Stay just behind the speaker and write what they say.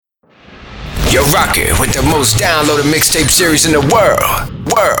You're rocking with the most downloaded mixtape series in the world.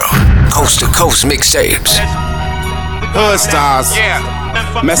 Coast to coast mixtapes. Hood stars.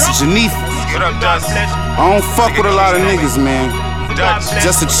 Message neef. I don't fuck with a lot of niggas, man.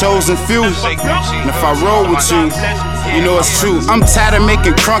 Just a chosen few. And if I roll with you know it's true. I'm tired of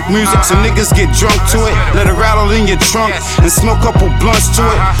making crunk music, so niggas get drunk to it. Let it rattle in your trunk and smoke a couple blunts to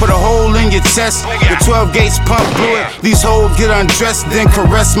it. Put a hole in your chest, the 12 gauge pump through it. These hoes get undressed, then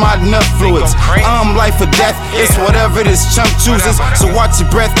caress my nut fluids. Life or death, it's whatever this chump chooses. So watch your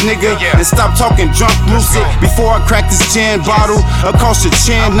breath, nigga, and stop talking drunk lucid. Before I crack this gin bottle across your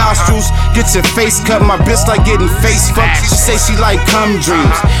chin nostrils, get your face cut. My bitch like getting face fucked. She say she like cum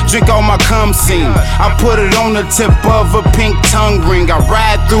dreams. Drink all my cum scene. I put it on the tip of a pink tongue ring. I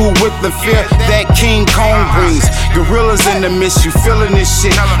ride through with the fear that King Kong brings. Gorillas in the mist, you feeling this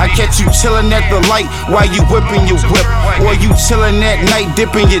shit. I catch you chilling at the light while you whipping your whip, or you chilling at night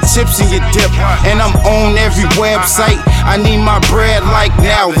dipping your chips in your dip. And I'm on every website. I need my bread like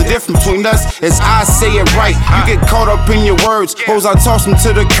now. The difference between us is I say it right. You get caught up in your words. Hoes, I toss them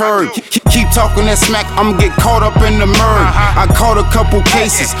to the curb. Keep talking that smack, I'ma get caught up in the murder. I caught a couple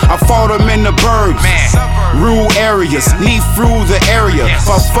cases, I fought them in the burbs. Rural areas, need through the area. If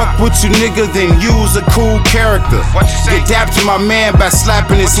I fuck with you, nigga, then use a cool character. Get dapped to my man by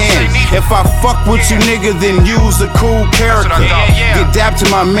slapping his hand. If I fuck with you, nigga, then use a cool character. Get dapped to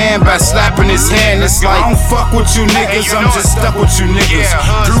my man by slapping his hand. It's like, I don't fuck with you niggas, I'm just stuck with you niggas.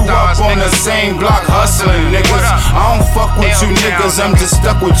 Grew up on the same block hustling niggas. I don't fuck with you niggas, I'm just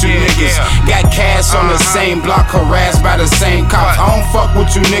stuck with you niggas. Got cash on the same block, harassed by the same cops. I don't fuck with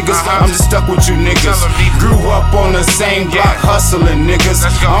you niggas, I'm just stuck with you niggas. Grew up on the same block hustling niggas.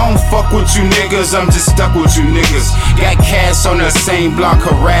 I don't fuck with you niggas, I'm just stuck with you niggas. Got cash on the same block,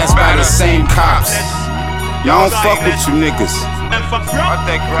 harassed by the same cops. Y'all don't fuck with you niggas. Let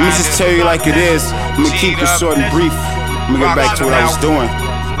me just tell you like it is. I'ma keep it short and brief. I'ma get back to what I was doing.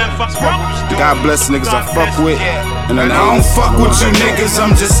 God bless niggas I fuck with. And I don't fuck with you niggas,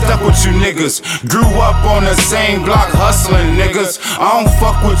 I'm just stuck with you niggas. Grew up on the same block hustling niggas. I don't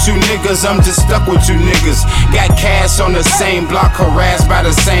fuck with you niggas, I'm just stuck with you niggas. Got cash on the same block, harassed by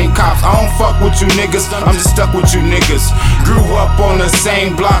the same cops. I don't fuck with you niggas, I'm just stuck with you niggas. Grew up on the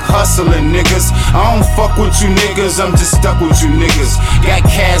same block hustling niggas. I don't fuck with you niggas, I'm just stuck with you niggas. Got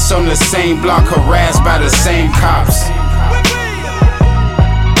cash on the same block, harassed by the same cops.